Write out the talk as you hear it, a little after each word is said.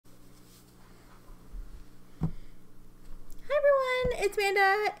it's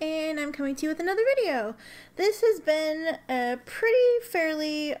Amanda, and I'm coming to you with another video. This has been a pretty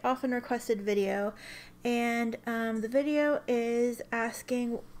fairly often requested video, and the video is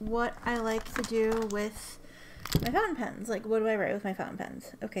asking what I like to do with my fountain pens. Like, what do I write with my fountain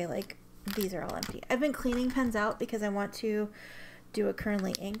pens? Okay, like, these are all empty. I've been cleaning pens out because I want to do a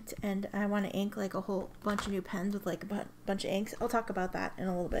currently inked, and I want to ink like a whole bunch of new pens with like a bunch of inks. I'll talk about that in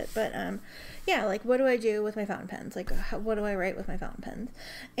a little bit, but yeah, like, what do I do with my fountain pens? Like, what do I write with my fountain pens?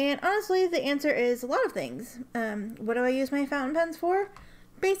 And honestly, the answer is a lot of things. What do I use my fountain pens for?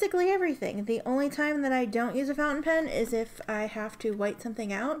 Basically everything. The only time that I don't use a fountain pen is if I have to white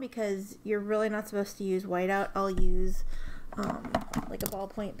something out, because you're really not supposed to use whiteout. I'll use like a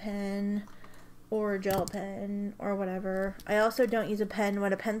ballpoint pen or a gel pen or whatever. I also don't use a pen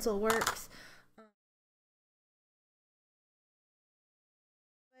when a pencil works.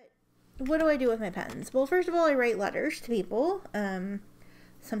 But what do I do with my pens? Well, first of all, I write letters to people.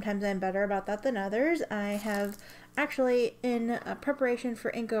 Sometimes I'm better about that than others. I have actually, in preparation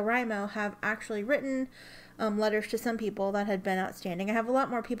for NaCoWriMo, have actually written letters to some people that had been outstanding. I have a lot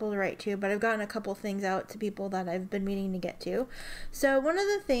more people to write to, but I've gotten a couple things out to people that I've been meaning to get to. So one of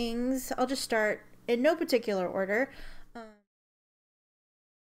the things, I'll just start in no particular order.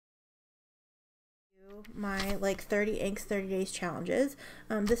 My like 30 inks 30 days challenges.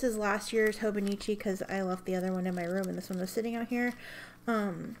 This is last year's Hobonichi because I left the other one in my room and this one was sitting out here.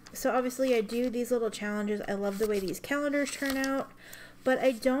 So obviously I do these little challenges. I love the way these calendars turn out, but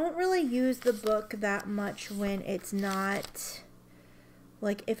I don't really use the book that much when it's not,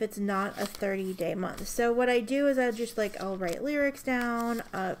 like, if it's not a 30-day month. So what I do is I just, like, I'll write lyrics down.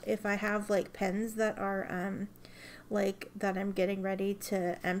 If I have like pens that are like that I'm getting ready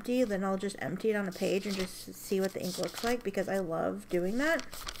to empty, then I'll just empty it on a page and just see what the ink looks like, because I love doing that.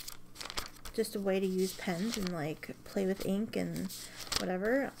 Just a way to use pens and like play with ink and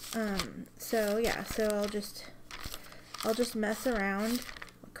whatever. So yeah, so I'll just mess around,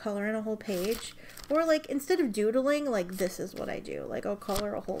 color in a whole page, or like instead of doodling, like this is what I do. Like I'll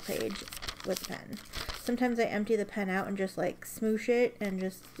color a whole page with a pen. Sometimes I empty the pen out and just like smoosh it and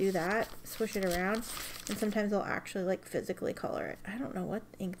just do that, swish it around, and sometimes I'll actually like physically color it. I don't know what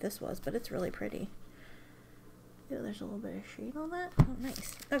ink this was, but it's really pretty. Ew, there's a little bit of shade on that. Oh,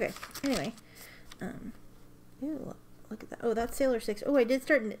 nice. Okay, anyway. Ew, look at that. Oh, that's Sailor 6. Oh, I did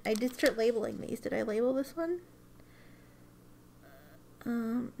start labeling these. Did I label this one?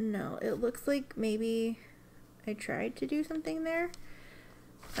 No, it looks like maybe I tried to do something there.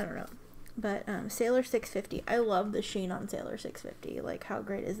 I don't know. But Sailor 650. I love the sheen on Sailor 650. Like, how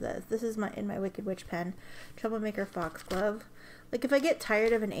great is this? This is in my Wicked Witch pen. Troublemaker Foxglove. Like, if I get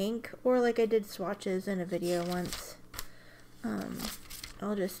tired of an ink, or like I did swatches in a video once,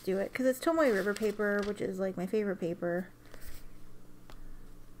 I'll just do it. Because it's Tomoe River paper, which is like my favorite paper.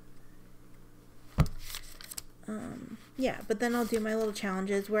 Yeah, but then I'll do my little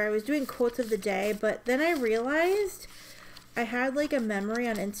challenges where I was doing quotes of the day, but then I realized I had like a memory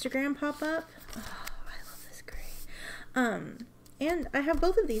on Instagram pop up. Oh, I love this gray. And I have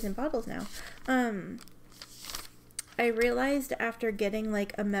both of these in bottles now. I realized after getting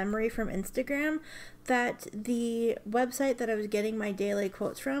like a memory from Instagram that the website that I was getting my daily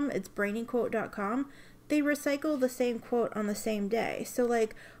quotes from, it's brainyquote.com, they recycle the same quote on the same day. So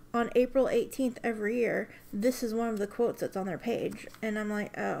like on April 18th every year, this is one of the quotes that's on their page. And I'm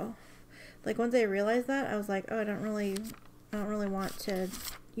like, oh. Like, once I realized that, I was like, oh, I don't really want to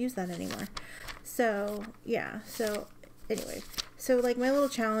use that anymore. So yeah, so anyway, so like my little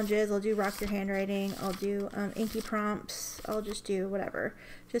challenges, I'll do rock your handwriting, I'll do inky prompts, I'll just do whatever,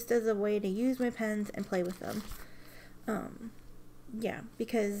 just as a way to use my pens and play with them. Yeah,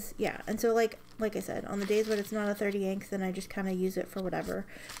 because yeah, and so like I said, on the days when it's not a 30 inks, then I just kind of use it for whatever.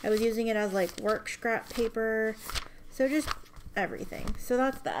 I was using it as like work scrap paper, so just everything. So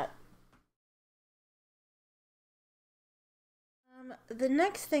that's that. The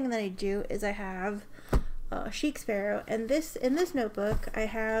next thing that I do is I have Chic Sparrow, and in this notebook I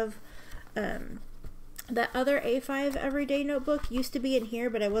have that other A5 everyday notebook used to be in here,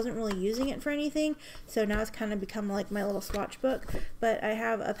 but I wasn't really using it for anything, so now it's kind of become like my little swatch book. But I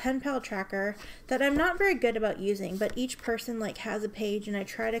have a pen pal tracker that I'm not very good about using, but each person like has a page, and I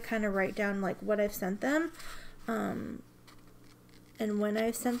try to kind of write down like what I've sent them and when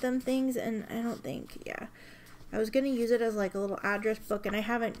I've sent them things. And I don't think, yeah, I was going to use it as like a little address book, and I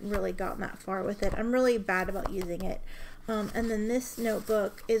haven't really gotten that far with it. I'm really bad about using it. And then this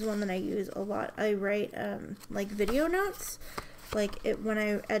notebook is one that I use a lot. I write like video notes. Like when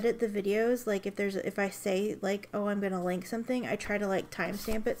I edit the videos, like if I say like, oh, I'm going to link something, I try to like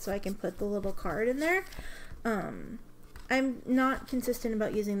timestamp it so I can put the little card in there. I'm not consistent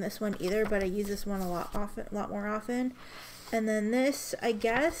about using this one either, but I use this one a lot more often. And then this, I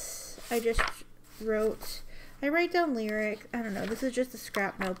guess, I write down lyrics. I don't know. This is just a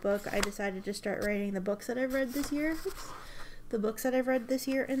scrap notebook. I decided to start writing the books that I've read this year. The books that I've read this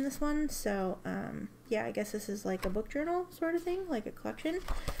year in this one. So, yeah, I guess this is like a book journal sort of thing, like a collection.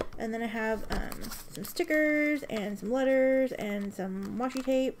 And then I have some stickers and some letters and some washi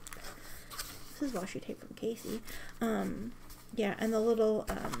tape. This is washi tape from Casey. Yeah, and the little,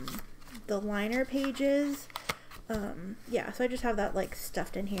 the liner pages. Yeah, so I just have that like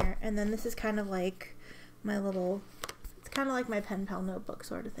stuffed in here. And then this is kind of like my little, it's kind of like my pen pal notebook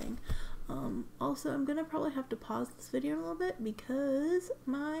sort of thing. Also, I'm gonna probably have to pause this video in a little bit because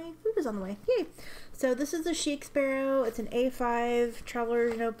my food is on the way. Yay! So this is the Chic Sparrow. It's an A5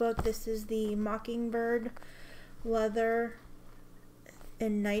 traveler's notebook. This is the Mockingbird leather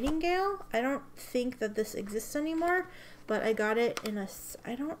and Nightingale. I don't think that this exists anymore, but I got it in a,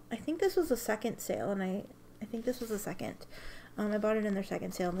 I think this was a second sale, and I think this was the second. I bought it in their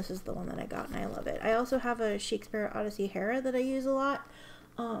second sale, and this is the one that I got, and I love it. I also have a Chic Sparrow Odyssey Hera that I use a lot,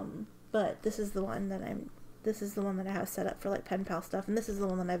 but this is the one that I have set up for like pen pal stuff, and this is the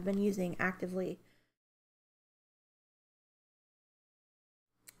one that I've been using actively.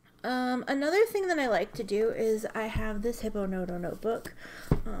 Another thing that I like to do is I have this Hipponoto notebook.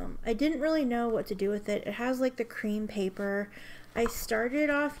 I didn't really know what to do with it. It has like the cream paper. I started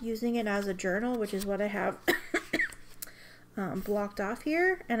off using it as a journal, which is what I have blocked off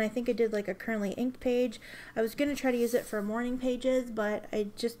here, and I think I did like a currently inked page. I was going to try to use it for morning pages, but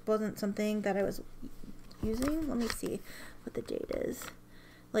it just wasn't something that I was using. Let me see what the date is.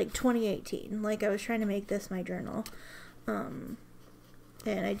 Like 2018. Like I was trying to make this my journal.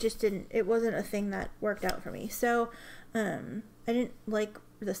 And I just didn't, it wasn't a thing that worked out for me. So, I didn't like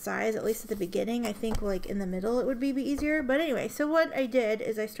the size, at least at the beginning. I think like in the middle it would be easier. But anyway, so what I did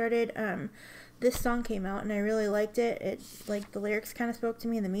is I started, this song came out and I really liked it. It, like, the lyrics kind of spoke to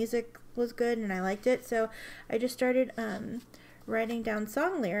me and the music was good and I liked it. So I just started, writing down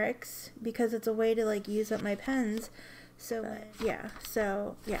song lyrics because it's a way to like use up my pens. So,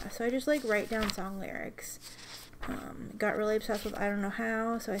 so I just like write down song lyrics. Got really obsessed with I Don't Know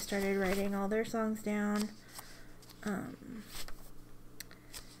How, so I started writing all their songs down.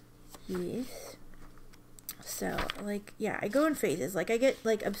 Yes. So, like, yeah, I go in phases. Like, I get,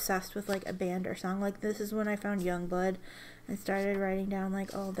 like, obsessed with, like, a band or song. Like, this is when I found Youngblood and started writing down,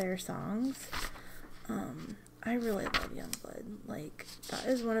 like, all their songs. I really love Youngblood. Like, that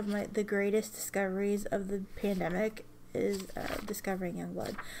is one of the greatest discoveries of the pandemic is discovering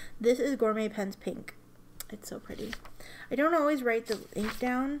Youngblood. This is Gourmet Pens Pink. It's so pretty. I don't always write the ink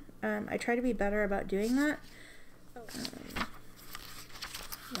down. I try to be better about doing that.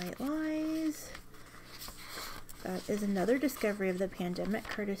 White Lies. That is another discovery of the pandemic,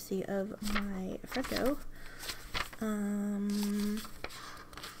 courtesy of my Frecko.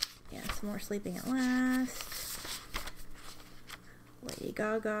 Yeah, some more Sleeping at Last. Lady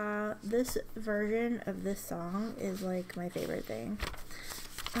Gaga. This version of this song is like my favorite thing.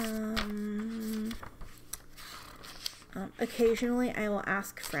 Occasionally I will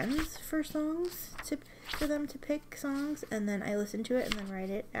ask friends for songs for them to pick songs, and then I listen to it and then write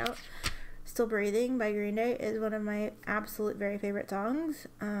it out. Still Breathing by Green Day is one of my absolute very favorite songs.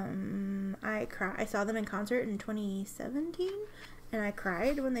 I saw them in concert in 2017 and I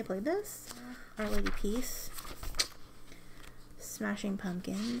cried when they played this. Our Lady Peace. Smashing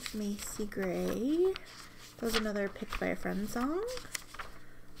Pumpkins, Macy Gray. That was another picked by a friend song.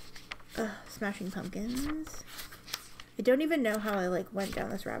 Smashing Pumpkins. I don't even know how I like went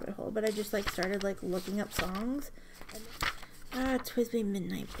down this rabbit hole, but I just like started like looking up songs. TWSBI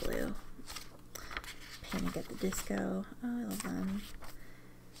Midnight Blue. Panic at the Disco. Oh, I love them.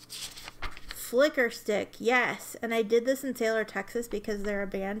 Flicker Stick, yes. And I did this in Taylor, Texas because they're a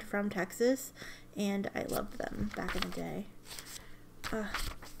band from Texas and I loved them back in the day.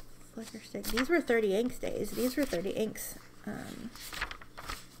 Flicker Stick. These were 30 Inks days. These were 30 Inks.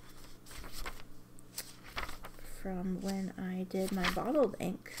 From when I did my bottled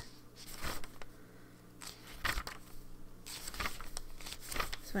ink.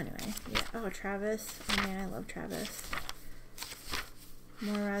 So anyway, yeah. Oh, Travis. Oh man, I love Travis.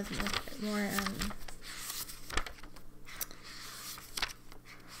 More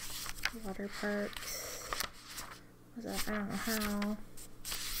Water Parks. What was that? I don't know how.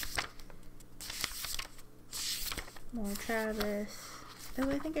 More Travis. Oh,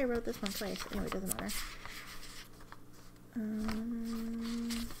 I think I wrote this one twice. Anyway, it doesn't matter.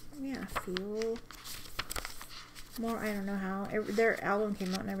 Yeah, Fuel. more. I don't know how. Their album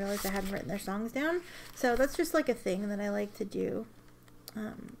came out and I realized I hadn't written their songs down. So that's just like a thing that I like to do.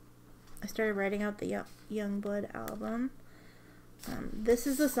 I started writing out the Youngblood album. This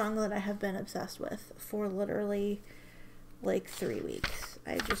is the song that I have been obsessed with for literally like 3 weeks.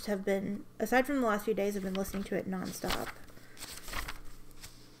 I just have been, aside from the last few days, I've been listening to it nonstop.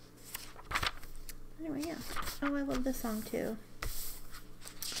 Anyway, yeah. Oh, I love this song too.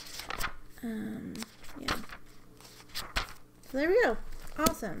 Yeah. So there we go.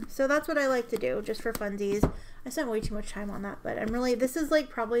 Awesome. So that's what I like to do, just for funsies. I spent way too much time on that, but this is like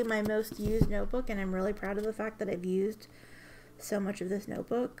probably my most used notebook, and I'm really proud of the fact that I've used so much of this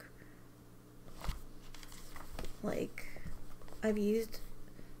notebook. Like, I've used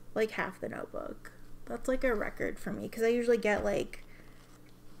like half the notebook. That's like a record for me, because I usually get like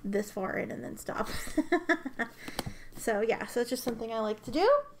this far in and then stop. So yeah, so it's just something I like to do.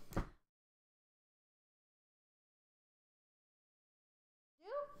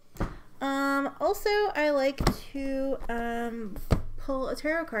 Also, I like to pull a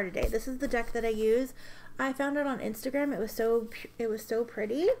tarot card a day. This is the deck that I use. I found it on Instagram. It was so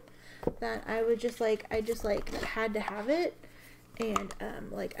pretty that I just had to have it, and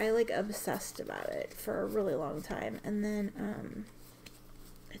I obsessed about it for a really long time. And then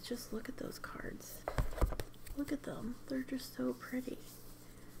it's just, look at those cards. Look at them. They're just so pretty.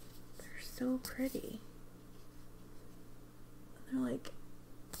 They're so pretty. They're like,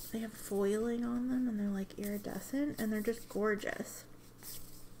 they have foiling on them, and they're like iridescent, and they're just gorgeous.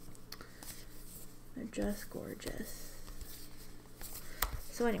 They're just gorgeous.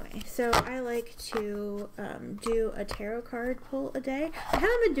 So anyway, so I like to do a tarot card pull a day. I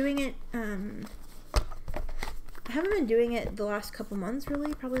haven't been doing it the last couple months,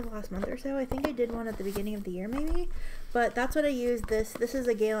 really, probably the last month or so. I think I did one at the beginning of the year maybe, but that's what I use. This is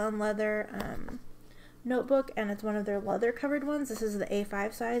a Galen Leather notebook, and it's one of their leather covered ones. This is the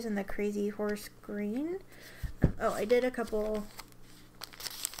A5 size in the Crazy Horse Green. Oh, I did a couple.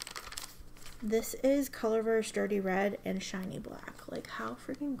 This is Colorverse Dirty Red and Shiny Black. Like, how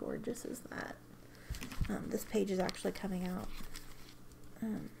freaking gorgeous is that? This page is actually coming out.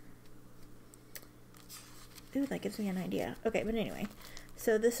 Ooh, that gives me an idea. Okay, but anyway,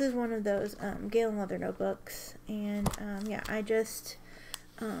 so this is one of those Galen Leather notebooks, and yeah, I did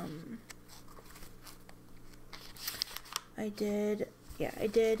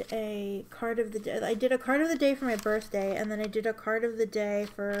a card of the day. I did a card of the day for my birthday, and then I did a card of the day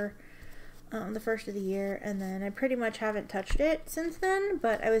for the first of the year, and then I pretty much haven't touched it since then,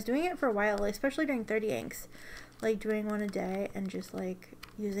 but I was doing it for a while, especially during 30 inks, like doing one a day and just like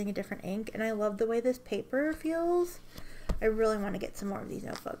using a different ink, and I love the way this paper feels. I really want to get some more of these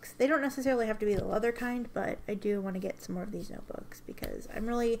notebooks. They don't necessarily have to be the leather kind, but I do want to get some more of these notebooks because I'm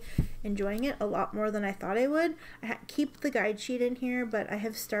really enjoying it a lot more than I thought I would. I keep the guide sheet in here, but I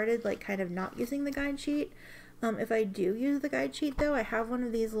have started like kind of not using the guide sheet. If I do use the guide sheet though, I have one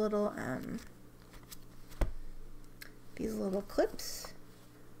of these little clips.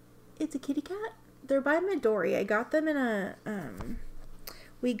 It's a kitty cat. They're by Midori. I got them in a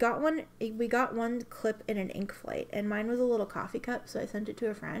we got one clip in an ink flight, and mine was a little coffee cup, so I sent it to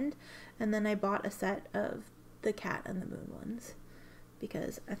a friend, and then I bought a set of the cat and the moon ones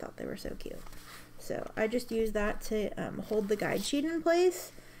because I thought they were so cute. So I just use that to hold the guide sheet in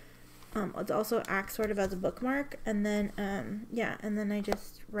place. It also acts sort of as a bookmark, and then yeah, and then I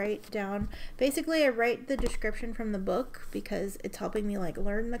just write down, basically I write the description from the book because it's helping me like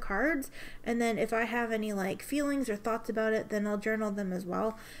learn the cards, and then if I have any like feelings or thoughts about it, then I'll journal them as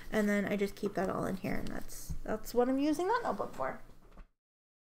well, and then I just keep that all in here, and that's what I'm using that notebook for.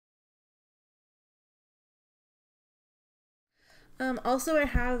 Also, I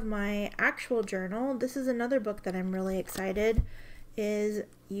have my actual journal. This is another book that I'm really excited is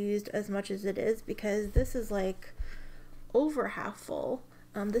used as much as it is because this is like over half full.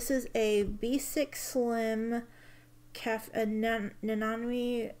 This is a B6 Slim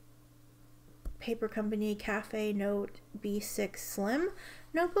Nanami Paper Company Cafe Note B6 Slim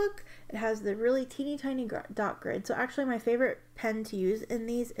notebook. It has the really teeny tiny dot grid. So actually my favorite pen to use in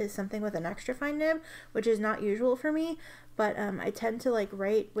these is something with an extra fine nib, which is not usual for me, but I tend to like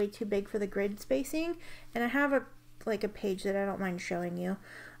write way too big for the grid spacing, and I have a page that I don't mind showing you.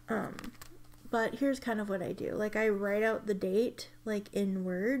 But here's kind of what I do. Like I write out the date like in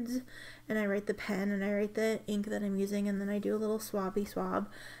words, and I write the pen and I write the ink that I'm using, and then I do a little swabby swab,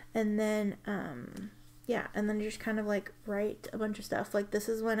 and then yeah, and then just kind of like write a bunch of stuff. Like this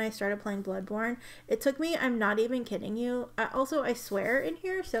is when I started playing Bloodborne. It took me, I'm not even kidding you. I swear in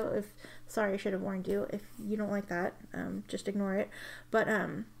here, so sorry, I should have warned you. If you don't like that, just ignore it. But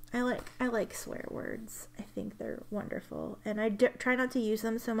I like swear words. I think they're wonderful, and I try not to use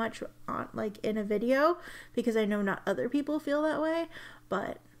them so much on like in a video because I know not other people feel that way,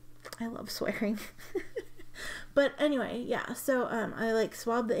 but I love swearing. But anyway, yeah, so I like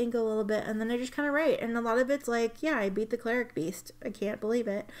swab the ink a little bit, and then I just kind of write, and a lot of it's like, yeah, I beat the Cleric Beast. I can't believe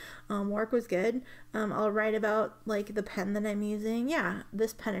it. Work was good. I'll write about like the pen that I'm using. Yeah,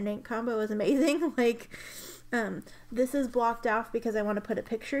 this pen and ink combo is amazing. Like, this is blocked off because I want to put a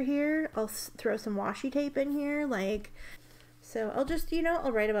picture here. I'll throw some washi tape in here, like, so I'll just, you know,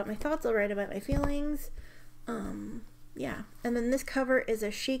 I'll write about my thoughts. I'll write about my feelings. Yeah, and then this cover is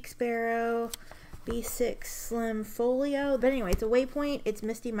a Chic Sparrow B6 Slim Folio. But anyway, it's a Waypoint. It's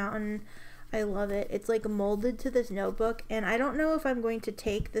Misty Mountain. I love it. It's like molded to this notebook, and I don't know if I'm going to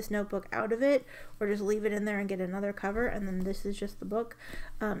take this notebook out of it or just leave it in there and get another cover, and then this is just the book.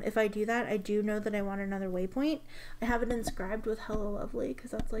 If I do that, I do know that I want another Waypoint. I have it inscribed with Hello Lovely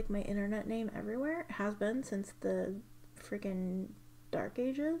because that's like my internet name everywhere. It has been since the freaking dark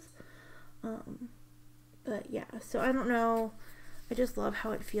ages. But yeah, so I don't know. I just love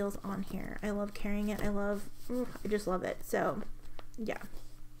how it feels on here. I love carrying it. I just love it. So yeah,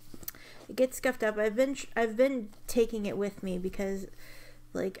 it gets scuffed up. I've been taking it with me because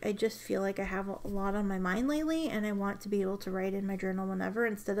like I just feel like I have a lot on my mind lately, and I want to be able to write in my journal whenever,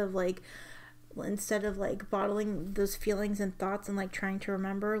 instead of like bottling those feelings and thoughts and like trying to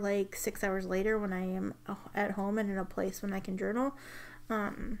remember like 6 hours later when I am at home and in a place when I can journal.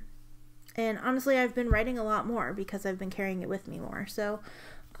 And honestly, I've been writing a lot more because I've been carrying it with me more. So,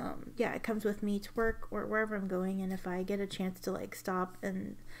 yeah, it comes with me to work or wherever I'm going. And if I get a chance to like stop,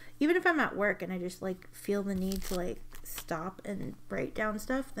 and even if I'm at work and I just like feel the need to like stop and write down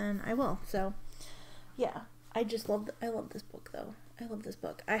stuff, then I will. So, yeah, I love this book though. I love this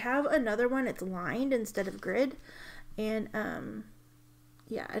book. I have another one. It's lined instead of grid. And,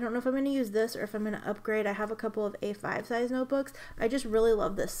 yeah, I don't know if I'm going to use this or if I'm going to upgrade. I have a couple of A5 size notebooks. I just really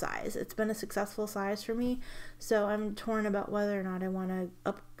love this size. It's been a successful size for me. So I'm torn about whether or not I want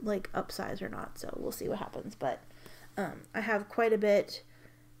to upsize or not. So we'll see what happens. But I have quite a bit.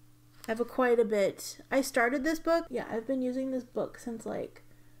 I started this book. Yeah, I've been using this book since like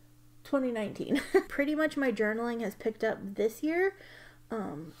 2019. Pretty much my journaling has picked up this year.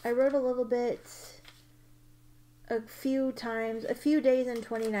 I wrote a little bit a few days in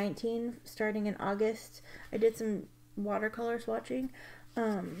 2019, starting in August. I did some watercolor swatching.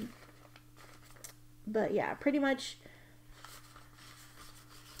 But yeah, pretty much,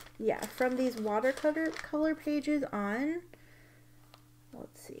 yeah, from these watercolor pages on,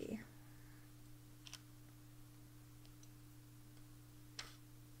 let's see.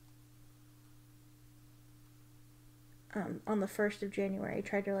 On the 1st of January, I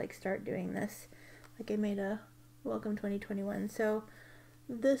tried to like start doing this. Like I made a Welcome 2021. So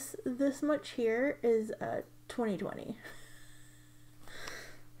this much here is 2020.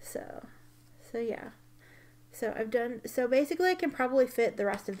 So yeah. So basically I can probably fit the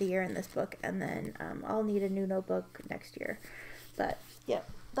rest of the year in this book, and then I'll need a new notebook next year. But yeah,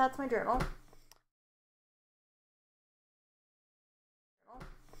 that's my journal.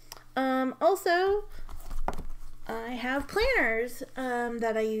 Also, I have planners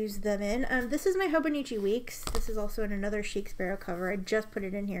that I use them in. This is my Hobonichi Weeks. This is also in another Chic Sparrow cover. I just put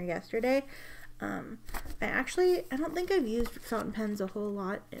it in here yesterday. I don't think I've used fountain pens a whole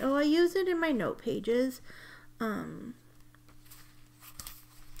lot. Oh, I use it in my note pages. Some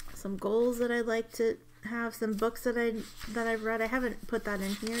goals that I'd like to have, some books that I've read. I haven't put that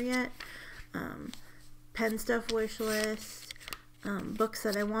in here yet. Pen stuff wish list. Books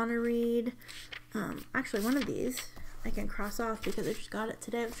that I want to read. Actually, one of these I can cross off because I just got it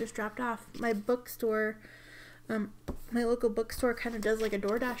today. It was just dropped off. My bookstore, my local bookstore kind of does like a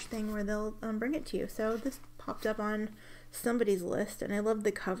DoorDash thing where they'll bring it to you. So this popped up on somebody's list, and I love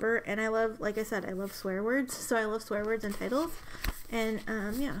the cover, and I love, like I said, I love swear words. So I love swear words and titles. And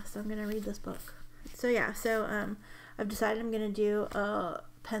yeah, so I'm going to read this book. So yeah, I've decided I'm going to do a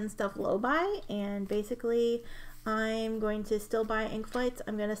pen stuff low buy, and basically I'm going to still buy ink flights.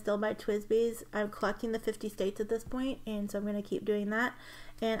 I'm going to still buy TWSBIs. I'm collecting the 50 states at this point, and so I'm going to keep doing that.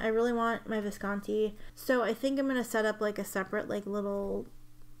 And I really want my Visconti. So I think I'm going to set up like a separate like little,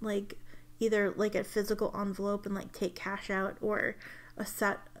 like either like a physical envelope and like take cash out, or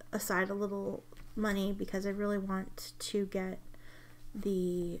set aside a little money because I really want to get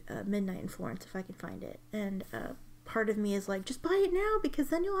the Midnight in Florence if I can find it. And part of me is like, just buy it now because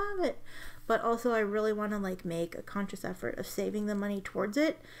then you'll have it. But also I really want to like make a conscious effort of saving the money towards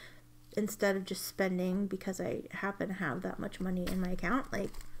it instead of just spending because I happen to have that much money in my account.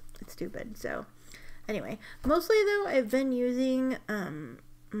 Like, it's stupid. So anyway, mostly though I've been using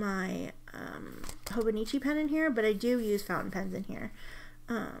my Hobonichi pen in here, but I do use fountain pens in here.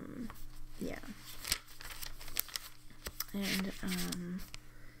 Yeah. And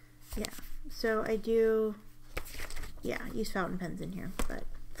yeah, so I do, yeah, use fountain pens in here. But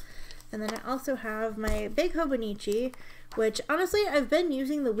and then I also have my big Hobonichi, which honestly I've been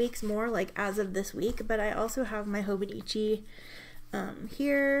using the weeks more, like as of this week, but I also have my Hobonichi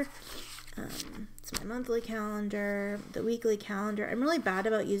here. It's my monthly calendar, the weekly calendar. I'm really bad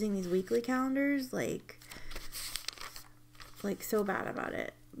about using these weekly calendars, like so bad about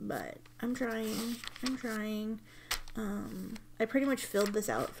it, but I'm trying. I pretty much filled this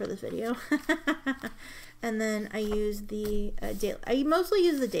out for this video. And then I use the I mostly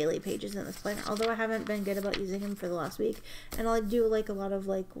use the daily pages in this planner, although I haven't been good about using them for the last week. And I'll do like a lot of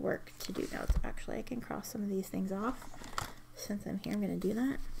like work to do notes. Actually, I can cross some of these things off. Since I'm here, I'm going to do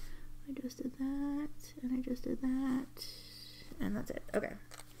that. I just did that, and I just did that, and that's it. Okay.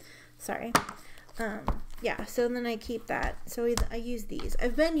 Sorry. Yeah, so then I keep that. So I use these.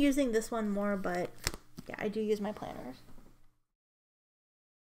 I've been using this one more, but yeah, I do use my planners.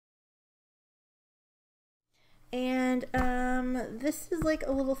 And this is like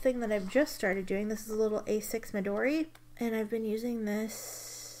a little thing that I've just started doing. This is a little A6 Midori, and I've been using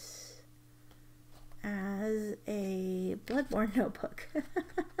this as a Bloodborne notebook.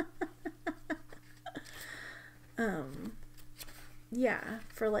 Yeah,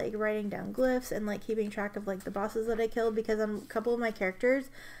 for like writing down glyphs and like keeping track of like the bosses that I killed, because on a couple of my characters,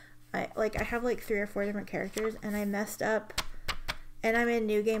 I have like 3 or 4 different characters, and I messed up, and I'm in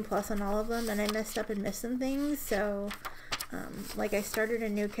New Game Plus on all of them, and I messed up and missed some things. So like I started a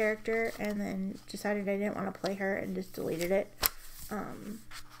new character and then decided I didn't want to play her and just deleted it. I'm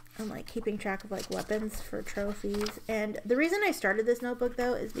like keeping track of like weapons for trophies. And the reason I started this notebook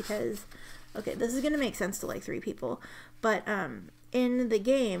though is because, okay, this is gonna make sense to like 3 people, but in the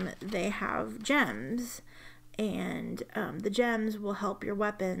game they have gems, and the gems will help your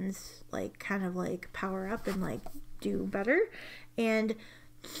weapons like kind of like power up and like do better. And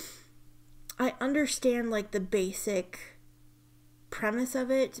I understand like the basic premise of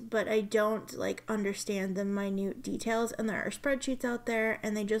it, but I don't like understand the minute details, and there are spreadsheets out there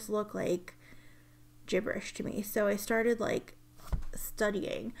and they just look like gibberish to me. So I started like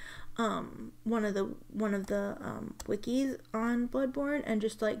studying one of the wikis on Bloodborne, and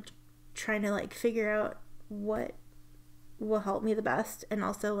just like trying to like figure out what will help me the best, and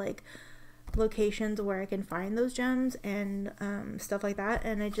also like locations where I can find those gems and stuff like that.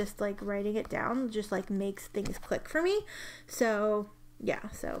 And I just like writing it down just like makes things click for me. So yeah,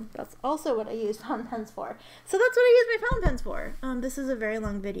 so that's also what I use fountain pens for. So that's what I use my fountain pens for. This is a very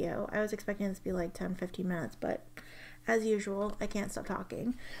long video. I was expecting this to be like 10-15 minutes, but as usual I can't stop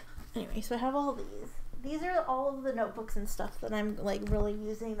talking. Anyway, so I have all these are all of the notebooks and stuff that I'm like really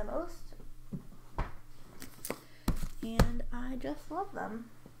using the most, and I just love them.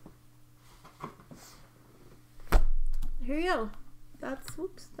 Here you go. That's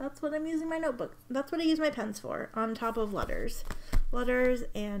what I'm using my notebook. That's what I use my pens for, on top of letters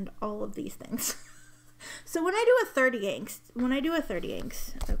and all of these things. So when I do a 30 inks,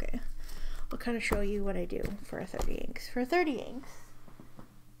 okay, I'll kind of show you what I do for a 30 inks. For 30 inks,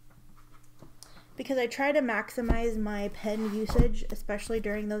 because I try to maximize my pen usage, especially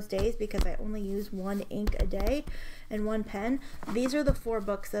during those days, because I only use 1 ink a day and 1 pen. These are the 4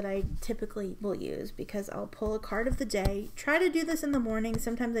 books that I typically will use, because I'll pull a card of the day. Try to do this in the morning.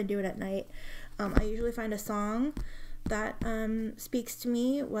 Sometimes I do it at night. I usually find a song that speaks to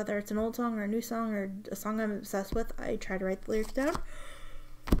me, whether it's an old song or a new song or a song I'm obsessed with. I try to write the lyrics down.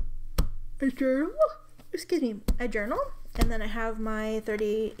 I journal. And then I have my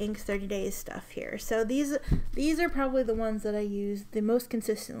 30 inks 30 days stuff here. So these are probably the ones that I use the most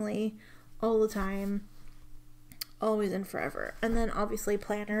consistently, all the time, always and forever. And then obviously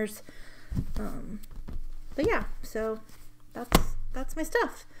planners. But yeah, so that's my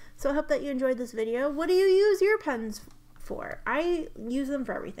stuff. So I hope that you enjoyed this video. What do you use your pens for? I use them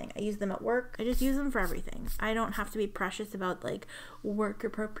for everything. I use them at work. I just use them for everything. I don't have to be precious about like work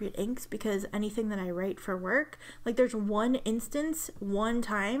appropriate inks, because anything that I write for work, like there's one instance, one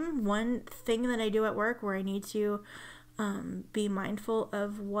time, one thing that I do at work where I need to be mindful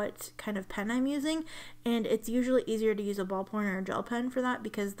of what kind of pen I'm using, and it's usually easier to use a ballpoint or a gel pen for that,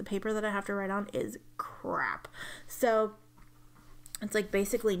 because the paper that I have to write on is crap. So it's like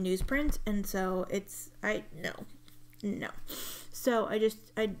basically newsprint, and so no. So I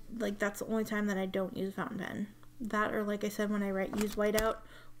like, that's the only time that I don't use a fountain pen. That, or like I said, when I use whiteout,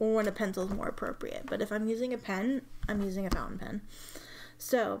 or when a pencil is more appropriate. But if I'm using a pen, I'm using a fountain pen.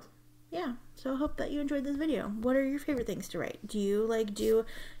 So yeah, so I hope that you enjoyed this video. What are your favorite things to write? Do you like do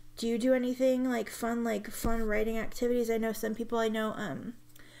you do anything like fun writing activities? I know some people,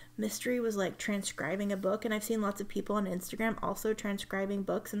 Mystery was like transcribing a book, and I've seen lots of people on Instagram also transcribing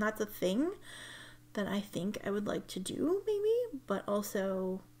books, and that's a thing that I think I would like to do maybe, but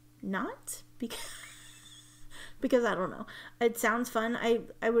also not, because I don't know. It sounds fun.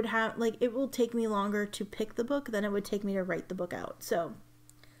 I would have, like, it will take me longer to pick the book than it would take me to write the book out. So,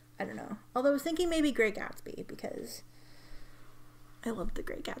 I don't know. Although I was thinking maybe Great Gatsby, because I loved The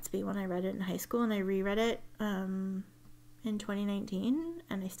Great Gatsby when I read it in high school, and I reread it in 2019,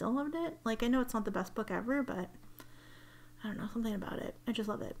 and I still loved it. Like, I know it's not the best book ever, but I don't know, something about it. I just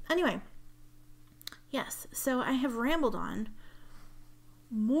love it. Anyway, yes, so I have rambled on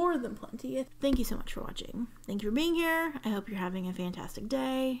more than plenty. Thank you so much for watching. Thank you for being here. I hope you're having a fantastic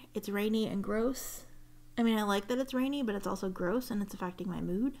day. It's rainy and gross. I mean, I like that it's rainy, but it's also gross and it's affecting my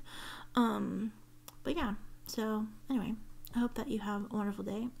mood. But yeah, so anyway, I hope that you have a wonderful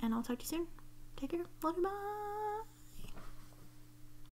day, and I'll talk to you soon. Take care. Love you. Bye.